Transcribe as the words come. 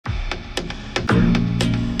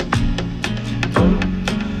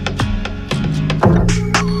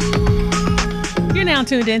now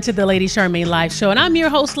tuned into the Lady Charmaine Live Show, and I'm your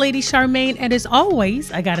host, Lady Charmaine, and as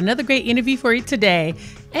always, I got another great interview for you today,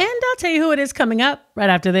 and I'll tell you who it is coming up right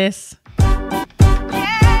after this.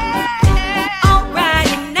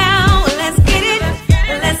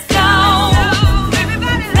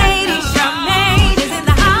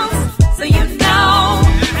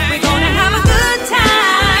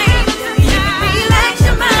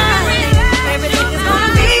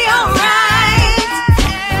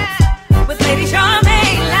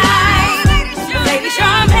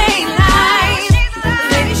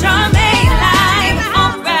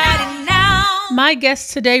 My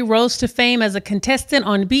guest today rose to fame as a contestant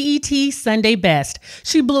on BET Sunday Best.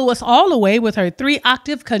 She blew us all away with her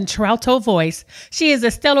 3-octave contralto voice. She is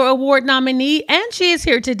a Stellar Award nominee, and she is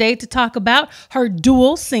here today to talk about her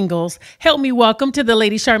dual singles. Help me welcome to the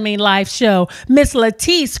Lady Charmaine Live Show, Miss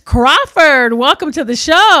Latice Crawford. Welcome to the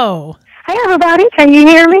show. Hey, everybody. Can you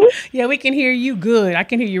hear me? Yeah, we can hear you good. I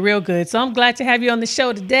can hear you real good. So I'm glad to have you on the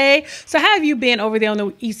show today. So how have you been over there on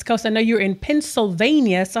the East Coast? I know you're in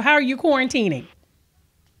Pennsylvania. So how are you quarantining?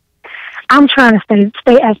 I'm trying to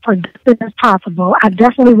stay as productive as possible. I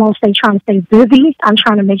definitely won't trying to stay busy. I'm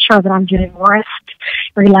trying to make sure that I'm getting rest,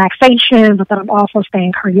 relaxation, but that I'm also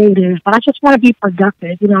staying creative. But I just want to be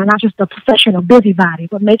productive, not just a professional busybody,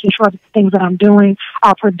 but making sure that the things that I'm doing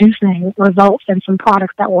are producing results and some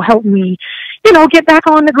products that will help me, get back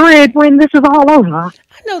on the grid when this is all over.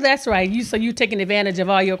 I know that's right. So you're taking advantage of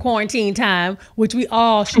all your quarantine time, which we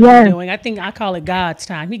all should be doing. I think I call it God's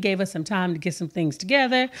time. He gave us some time to get some things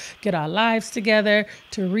together, get our lives together,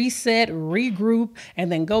 to reset, regroup,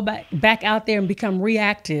 and then go back out there and become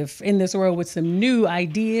reactive in this world with some new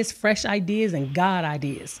ideas, fresh ideas, and God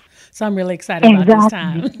ideas. So I'm really excited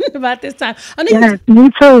about this time. I know yes, me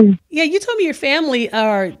too. Yeah, you told me your family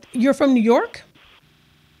you're from New York?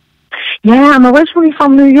 Yeah, I'm originally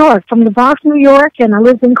from New York, from the Bronx, New York, and I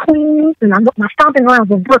lived in Queens, and my stomping grounds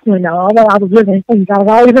was Brooklyn, though, although I was living in Queens. I was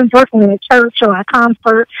always in Brooklyn at church or a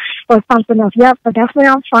concert or something else. Yep, but that's where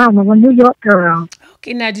I'm from. I'm a New York girl.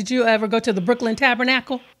 Okay, now, did you ever go to the Brooklyn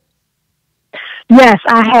Tabernacle? Yes,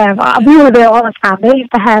 I have. We were there all the time. They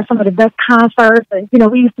used to have some of the best concerts, and,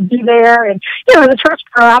 we used to be there. And, the church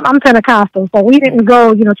girl, I'm Pentecostal, so we didn't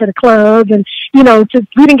go, to the club, and, we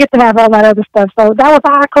didn't get to have all that other stuff. So that was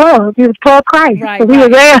our club. It was Club Christ. Right, so we were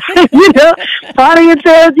there, partying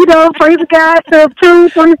until, praise God, till 2,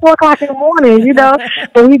 3, 4 o'clock in the morning,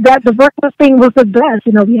 So we got the breakfast thing was the best.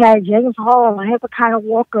 We had James Hall and Hezekiah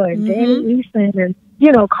Walker and Danny Easton and,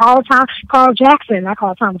 Carl Jackson. I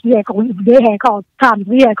call Thomas. They had Carl Thomas.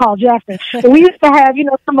 We had Carl Jackson. But we used to have,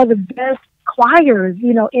 some of the best choirs,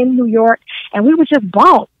 in New York, and we would just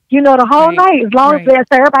bump, the whole night, as long as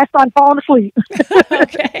everybody started falling asleep.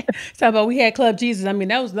 Okay. So, we had Club Jesus. I mean,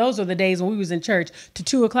 those are the days when we was in church to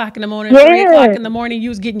 2 o'clock in the morning, 3 o'clock in the morning. You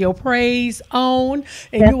was getting your praise on,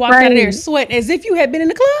 and you walked out of there sweating as if you had been in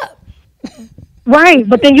the club. Right,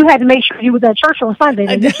 but then you had to make sure you was at church on Sunday.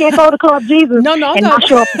 And you can't go to Club Jesus and not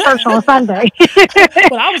show up to church on Sunday.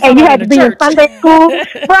 Well, I was and you had to be church. in Sunday school.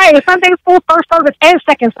 Right, Sunday school, first service and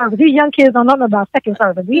second service. These young kids don't know nothing about second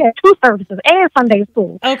service. We had 2 services and Sunday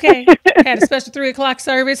school. Okay, had a special 3 o'clock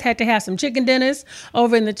service. Had to have some chicken dinners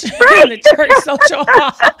over in the church social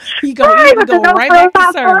hall. You go right back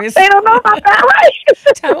to service. They don't know about that,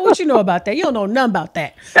 right? Tell me what you know about that. You don't know nothing about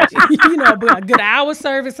that. A good hour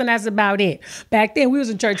service, and that's about it. Back then, we was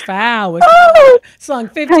in church for hours, sung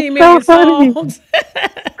 15 million songs.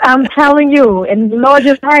 I'm telling you, and the Lord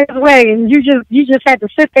just had his way, and you just had to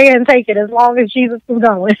sit there and take it as long as Jesus was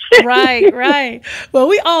going. Right. Well,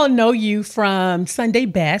 we all know you from Sunday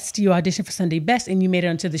Best. You auditioned for Sunday Best, and you made it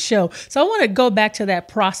onto the show. So I want to go back to that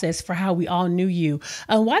process for how we all knew you.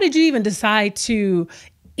 Why did you even decide to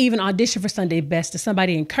even audition for Sunday Best? Did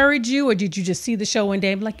somebody encourage you, or did you just see the show one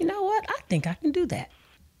day and be like, you know what, I think I can do that?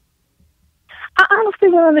 I honestly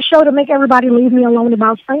went on the show to make everybody leave me alone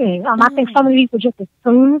about singing. I think some of the people just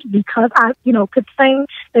assumed because I, could sing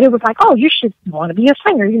that it was like, oh, you should want to be a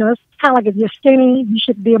singer. It's kind of like if you're skinny, you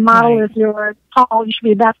should be a model. Right. If you're tall, you should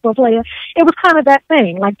be a basketball player. It was kind of that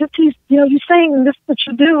thing. Like, this piece, you sing, this is what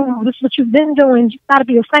you do, this is what you've been doing, you've got to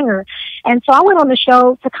be a singer. And so I went on the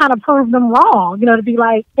show to kind of prove them wrong, to be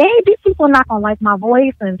like, hey, these people are not going to like my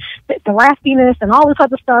voice and the raspiness and all this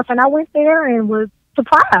other stuff. And I went there and was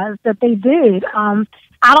surprised that they did.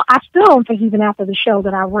 I still don't think even after the show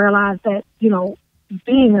that I realized that,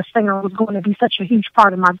 being a singer was going to be such a huge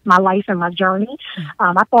part of my life and my journey.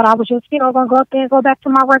 I thought I was just, going to go up there and go back to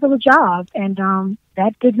my regular job. And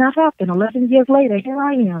that did not happen. 11 years later, here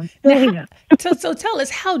I am, still here. So tell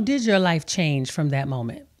us, how did your life change from that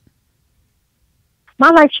moment?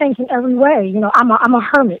 My life changed in every way. I'm a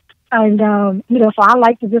hermit. And, so I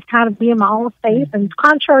like to just kind of be in my own space. And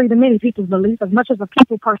contrary to many people's beliefs, as much as a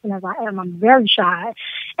people person as I am, I'm very shy.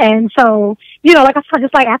 And so, like I said,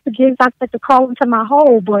 just like after gigs, I like to crawl into my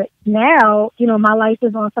hole. But now, my life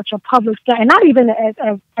is on such a public scale, and not even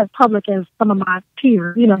as public as some of my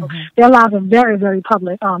peers. Their lives are very, very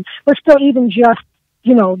public. But still, even just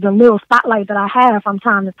the little spotlight that I have from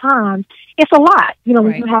time to time, it's a lot.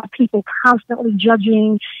 When you have people constantly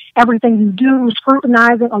judging everything you do,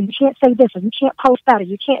 scrutinizing, oh, you can't say this, or you can't post that, or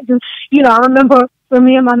you can't do, I remember when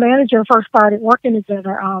me and my manager first started working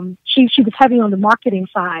together, she was heavy on the marketing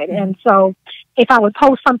side. And so if I would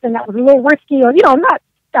post something that was a little risky or,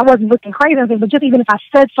 I wasn't looking crazy or anything, but just even if I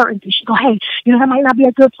said certain things, she'd go, hey, that might not be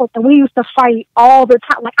a good post. And we used to fight all the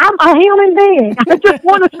time. Like, I'm a human being. I just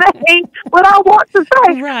want to say what I want to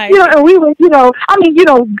say. Right. And we would,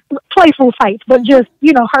 playful fights, but just,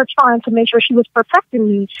 her trying to make sure she was protecting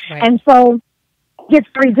me. Right. And so it gets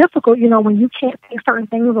very difficult, when you can't say certain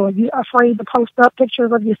things or you're afraid to post up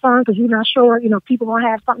pictures of your son because you're not sure, people won't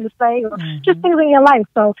have something to say or just things in your life.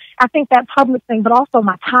 So I think that public thing, but also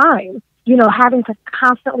my time. Having to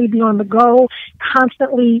constantly be on the go,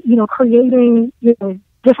 constantly, creating,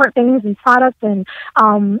 different things and products and,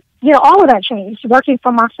 all of that changed. Working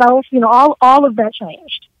for myself, all of that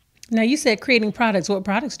changed. Now, you said creating products. What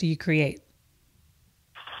products do you create?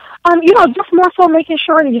 Just more so making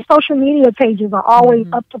sure that your social media pages are always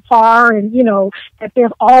up to par and, that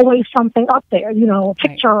there's always something up there, a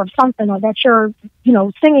picture of something or that you're,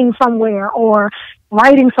 singing somewhere or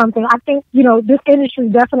writing something. I think, this industry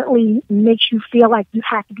definitely makes you feel like you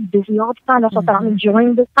have to be busy all the time. That's what I'm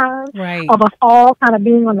enjoying this time of us all kind of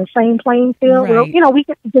being on the same playing field. Right. Where, we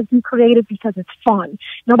get to just be creative because it's fun.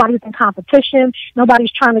 Nobody's in competition.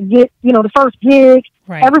 Nobody's trying to get, the first gig.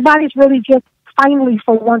 Right. Everybody's really just finally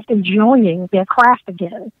for once enjoying their craft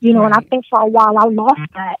again, and I think for a while I lost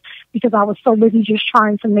that because I was so busy just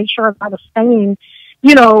trying to make sure I was staying,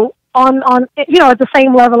 on at the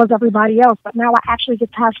same level as everybody else. But now I actually get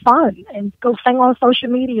to have fun and go sing on social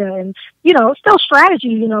media and, still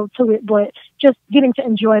strategy, to it, but just getting to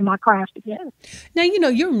enjoy my craft again. Now,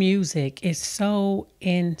 your music is so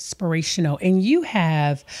inspirational and you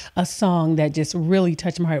have a song that just really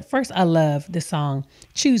touched my heart. First, I love the song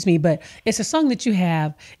Choose Me, but it's a song that you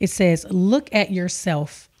have. It says, look at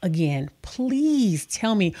yourself again. Please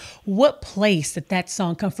tell me what place that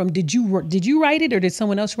song come from. Did you write it or did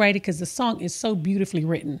someone else write it? Because the song is so beautifully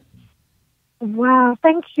written. Wow,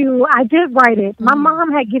 thank you. I did write it. My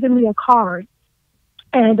mom had given me a card.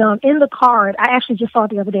 And in the card, I actually just saw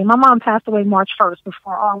it the other day. My mom passed away March 1st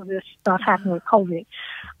before all of this stuff happened with COVID.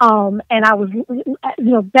 And I was,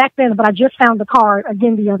 back then, but I just found the card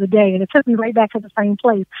again the other day, and it took me right back to the same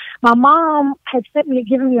place. My mom had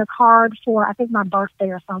given me a card for, I think, my birthday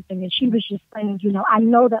or something, and she was just saying, I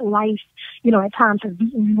know that life, at times has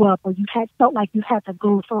beaten you up, or you felt like you had to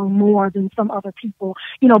go through more than some other people,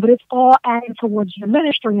 but it's all adding towards your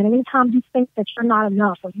ministry. And anytime you think that you're not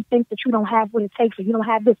enough, or you think that you don't have what it takes, or you don't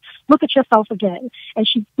have this, look at yourself again. And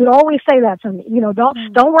she would always say that to me,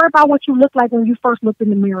 don't worry about what you look like when you first looked in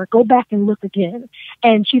the mirror. Go back and look again.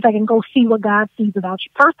 And she's like, and go see what God sees about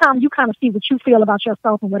you. First time you kind of see what you feel about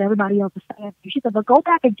yourself and what everybody else is saying to you. She said, but go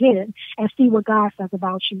back again and see what God says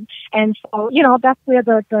about you. And so, that's where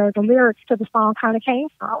the lyrics to the song kind of came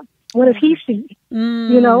from. What does he see?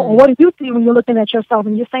 Or what do you see when you're looking at yourself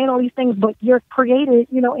and you're saying all these things, but you're created,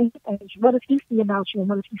 in his image. What does he see about you and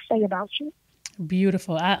what does he say about you?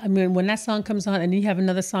 Beautiful. I mean, when that song comes on and you have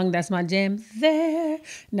another song, that's my jam there.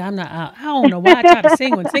 Now I don't know why I try to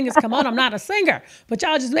sing when singers come on. I'm not a singer, but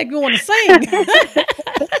y'all just make me want to sing.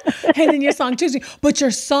 And then your song Choose Me. But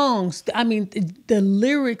your songs, I mean, the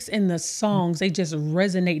lyrics in the songs, they just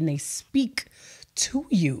resonate and they speak to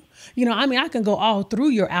you. I can go all through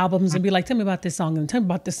your albums and be like, tell me about this song and tell me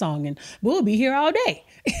about this song and we'll be here all day.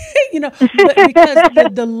 But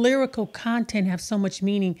because the lyrical content have so much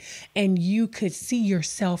meaning and you could see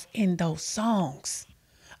yourself in those songs.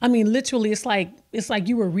 I mean, literally, it's like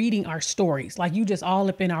you were reading our stories, like you just all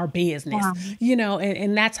up in our business,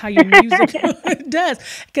 and that's how your music does.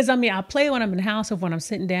 Because I play when I'm in the house or when I'm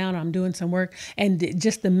sitting down or I'm doing some work, and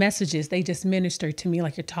just the messages, they just minister to me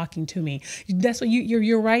like you're talking to me. That's what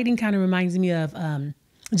your writing kind of reminds me of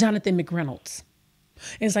Jonathan McReynolds.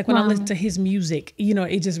 It's like when I listen to his music,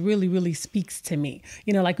 it just really, really speaks to me.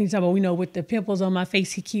 Like when you talk about, with the pimples on my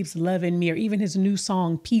face, he keeps loving me, or even his new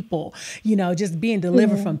song, People, just being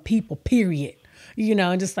delivered from people, period.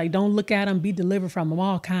 And just like, don't look at them, be delivered from them,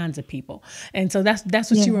 all kinds of people. And so that's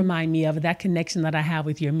what you remind me of, that connection that I have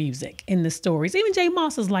with your music and the stories. Even Jay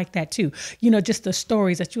Moss is like that too. Just the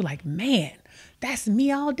stories that you're like, man, That's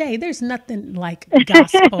me all day. There's nothing like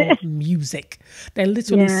gospel music that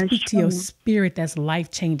literally Yeah, speak to your sure. spirit that's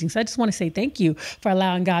life changing. So I just want to say thank you for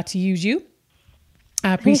allowing God to use you. I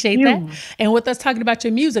Thank appreciate that. you. And with us talking about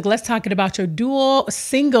your music, let's talk about your dual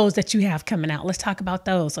singles that you have coming out. Let's talk about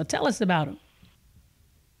those. So tell us about them.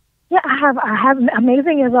 Yeah, I have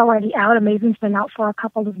Amazing is already out. Amazing's been out for a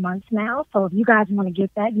couple of months now. So if you guys want to get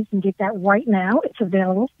that, you can get that right now. It's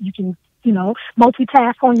available. You can,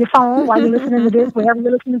 multitask on your phone while you're listening to this, wherever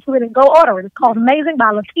you're listening to it, and go order it. It's called Amazing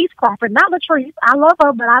by Latice Crawford. Not Latrice. I love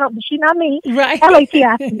her, but she's not me. Right.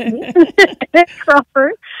 Latice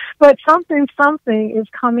Crawford. But something is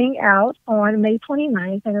coming out on May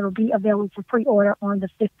 29th, and it'll be available for pre-order on the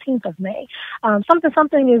 15th of May.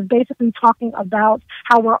 Something is basically talking about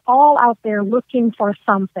how we're all out there looking for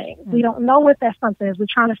something. We don't know what that something is. We're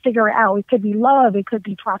trying to figure it out. It could be love. It could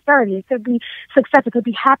be prosperity. It could be success. It could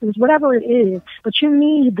be happiness, whatever it is. But you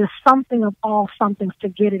need the something of all somethings to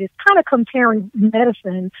get it. It's kind of comparing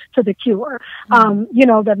medicine to the cure.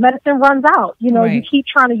 The medicine runs out. Right. You keep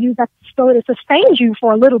trying to use that so it sustains you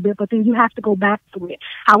for a little bit, but then you have to go back to it.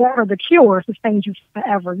 However, the cure sustains you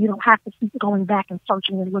forever. You don't have to keep going back and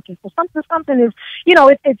searching and looking for something is,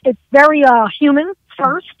 it's very human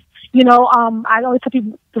first. I always tell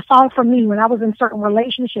people the song for me when I was in certain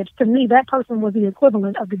relationships, to me, that person was the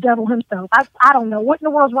equivalent of the devil himself. I don't know what in the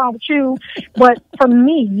world's wrong with you, but for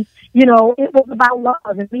me, it was about love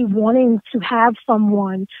and me wanting to have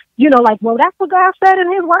someone, well, that's what God said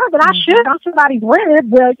in his word, that I should. I'm somebody's rib.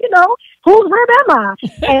 Well, whose rib am I?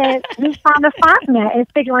 And just trying to find that and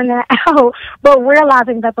figuring that out, but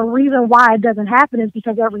realizing that the reason why it doesn't happen is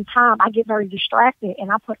because every time I get very distracted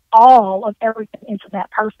and I put all of everything into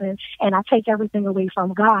that person and I take everything away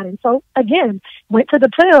from God. And so, again, went to the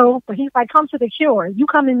pill, but he's like, come to the cure. You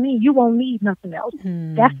come in me, you won't need nothing else.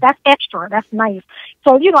 That's extra. That's nice.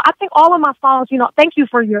 So, I think all of my songs, thank you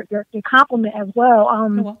for your compliment as well.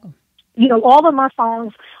 You're welcome. All of my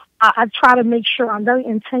songs, I try to make sure I'm very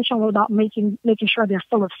intentional about making sure they're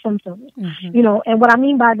full of symptoms. And what I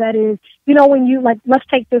mean by that is, when you let's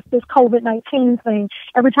take this COVID-19 thing.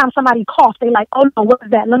 Every time somebody coughs, they like, oh no, what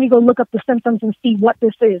is that? Let me go look up the symptoms and see what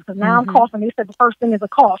this is. Because now I'm coughing. They said the first thing is a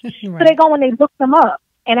cough. Right. So they go and they look them up.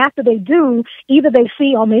 And after they do, either they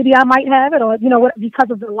see, oh, maybe I might have it, or,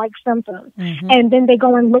 because of the symptoms. And then they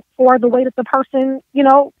go and look for the way that the person,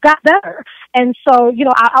 got better. And so,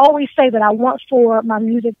 I always say that I want for my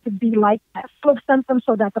music to be like that, full of symptoms,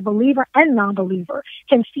 so that the believer and non-believer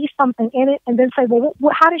can see something in it and then say, well,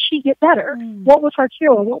 how did she get better? What was her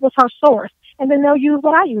cure? What was her source? And then they'll use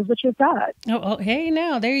what I use, which is God. Oh, hey,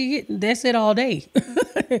 now there you get. That's it all day.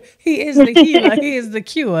 He is the healer. He is the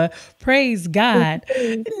cure. Praise God.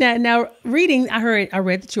 Now, reading, I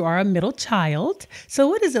read that you are a middle child. So,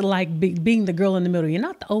 what is it like being the girl in the middle? You're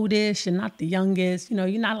not the oldest. You're not the youngest. You're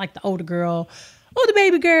not like the older girl or the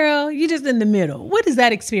baby girl. You're just in the middle. What is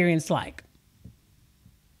that experience like?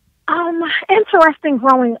 Interesting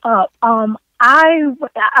growing up. I'm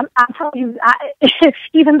telling you,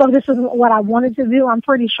 even though this isn't what I wanted to do, I'm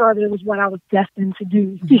pretty sure that it was what I was destined to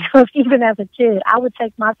do. Because even as a kid, I would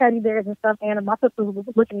take my teddy bears and stuff, and my sister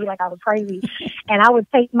would look at me like I was crazy. And I would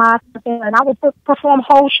take my stuff and I would perform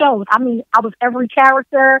whole shows. I mean, I was every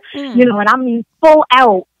character, and I mean, full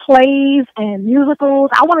out plays and musicals.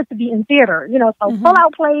 I wanted to be in theater, so full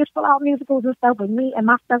out plays, full out musicals and stuff with me and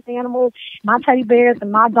my stuffed animals, my teddy bears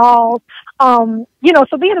and my dolls.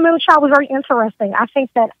 So being a middle child was very interesting. I think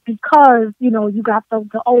that because, you got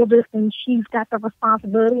the oldest and she's got the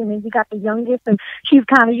responsibility, and then you got the youngest and she's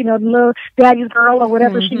kind of, the little daddy's girl or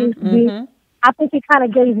whatever she needs to be. I think it kind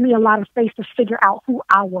of gave me a lot of space to figure out who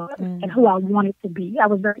I was and who I wanted to be. I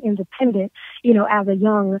was very independent, as a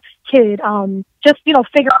young kid. Just,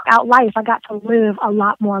 figure out life. I got to live a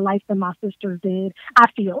lot more life than my sisters did.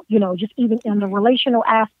 I feel, just even in the relational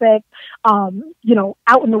aspect, out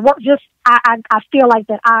in the work, just, I feel like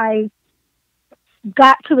that I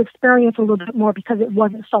got to experience a little bit more because it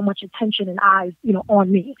wasn't so much attention and eyes,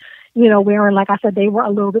 on me, wherein, like I said, they were a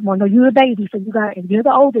little bit more, no, you're the baby, so you're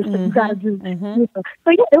the oldest, so you got to do.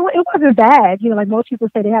 So yeah, it wasn't bad. Like most people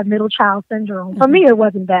say they have middle child syndrome. For me, it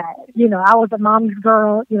wasn't bad. I was a mommy's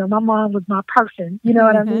girl. My mom was my person. You know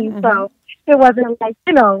what I mean? So it wasn't like,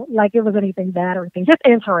 like it was anything bad or anything, just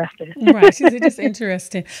interesting. Right. She's just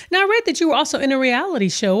interesting. Now, I read that you were also in a reality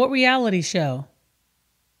show. What reality show?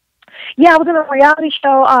 Yeah, I was in a reality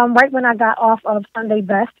show right when I got off of Sunday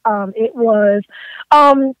Best. It was,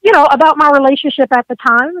 about my relationship at the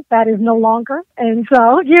time. That is no longer. And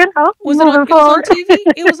so, was it on TV?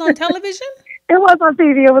 It was on television? It was on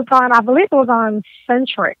TV. It was on, I believe it was on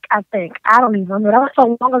Centric, I think. I don't even remember. That was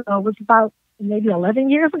so long ago. It was about maybe 11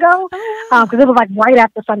 years ago. Because it was like right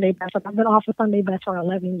after Sunday Best. I've been off of Sunday Best for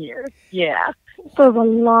 11 years. Yeah. So it was a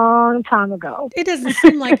long time ago. It doesn't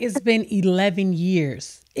seem like it's been 11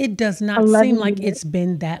 years. It does not seem like it's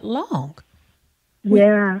been that long.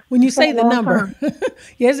 Yeah. When you say the number,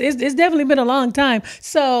 yes, it's definitely been a long time.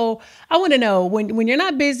 So I want to know, when you're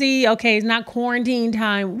not busy, okay, it's not quarantine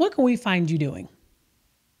time, what can we find you doing?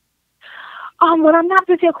 When I'm not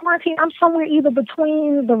busy at quarantine, I'm somewhere either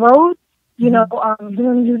between the roads,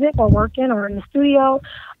 doing music or working or in the studio.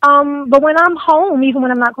 But when I'm home, even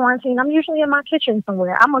when I'm not quarantined, I'm usually in my kitchen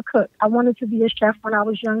somewhere. I'm a cook. I wanted to be a chef when I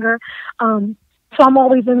was younger. So I'm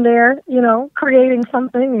always in there, creating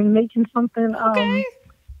something and making something. Okay.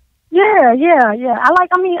 Yeah.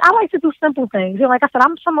 I like to do simple things. Like I said,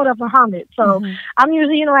 I'm somewhat of a hermit. So I'm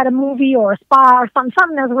usually, at a movie or a spa or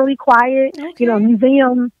something that's really quiet,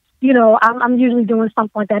 museum. I'm usually doing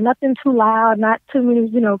something like that. Nothing too loud, not too many,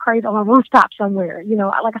 crazy on a rooftop somewhere.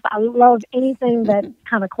 Like I said, I love anything that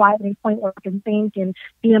kind of quiet and point work and think and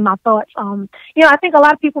be in my thoughts. I think a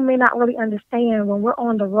lot of people may not really understand when we're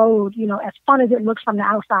on the road, as fun as it looks from the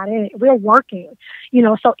outside in, we're working,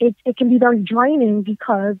 so it can be very draining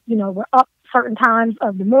because, we're up certain times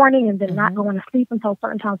of the morning and then not going to sleep until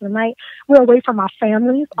certain times of the night. We're away from our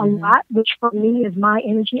families a lot, which for me is my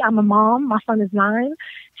energy. I'm a mom. My son is 9.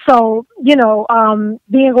 So,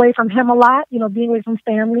 being away from him a lot, being away from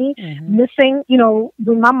family, missing,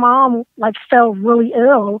 when my mom fell really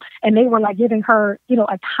ill and they were giving her,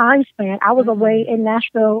 a time span, I was away in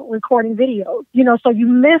Nashville recording videos, so you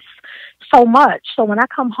miss so much. So when I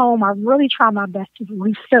come home, I really try my best to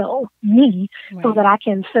refill me so that I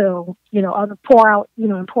can fill, pour out,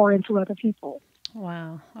 and pour into other people.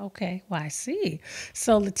 Wow. Okay. Well, I see.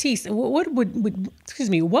 So, Latice, what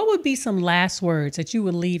would be some last words that you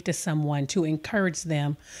would leave to someone to encourage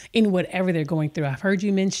them in whatever they're going through? I've heard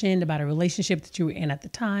you mentioned about a relationship that you were in at the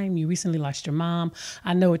time. You recently lost your mom.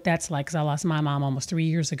 I know what that's like because I lost my mom almost 3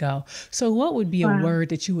 years ago. So what would be a word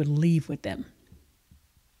that you would leave with them?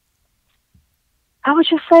 I would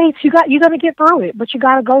just say you're going to get through it, but you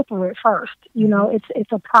got to go through it first.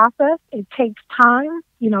 It's a process. It takes time.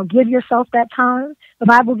 Give yourself that time. The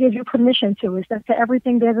Bible gives you permission to. It says to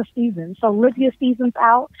everything there's a season. So live your seasons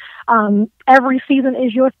out. Every season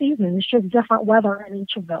is your season. It's just different weather in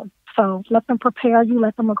each of them. So let them prepare you.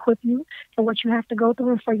 Let them equip you for what you have to go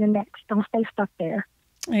through and for your next. Don't stay stuck there.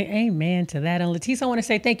 Amen to that. And Latice, I want to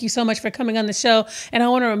say thank you so much for coming on the show. And I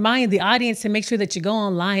want to remind the audience to make sure that you go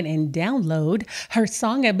online and download her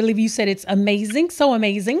song. I believe you said it's amazing. So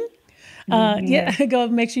amazing. Go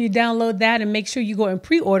make sure you download that and make sure you go and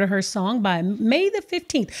pre-order her song by May the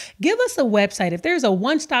 15th. Give us a website. If there's a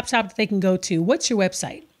one-stop shop that they can go to, what's your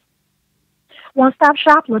website? One Stop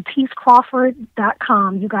Shop,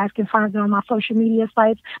 LaticeCrawford.com. You guys can find it on my social media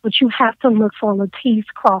sites, but you have to look for Latice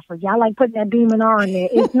Crawford. Y'all like putting that demon R in there.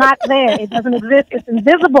 It's not there. It doesn't exist. It's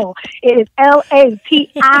invisible. It is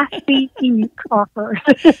Latice Crawford.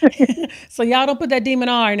 So y'all don't put that demon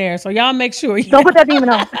R in there. So y'all make sure. Don't put that demon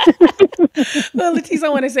R. Well, Latice, I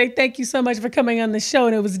want to say thank you so much for coming on the show.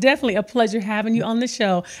 And it was definitely a pleasure having you on the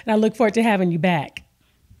show. And I look forward to having you back.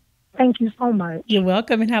 Thank you so much. You're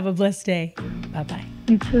welcome and have a blessed day. Bye-bye.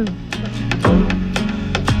 You too.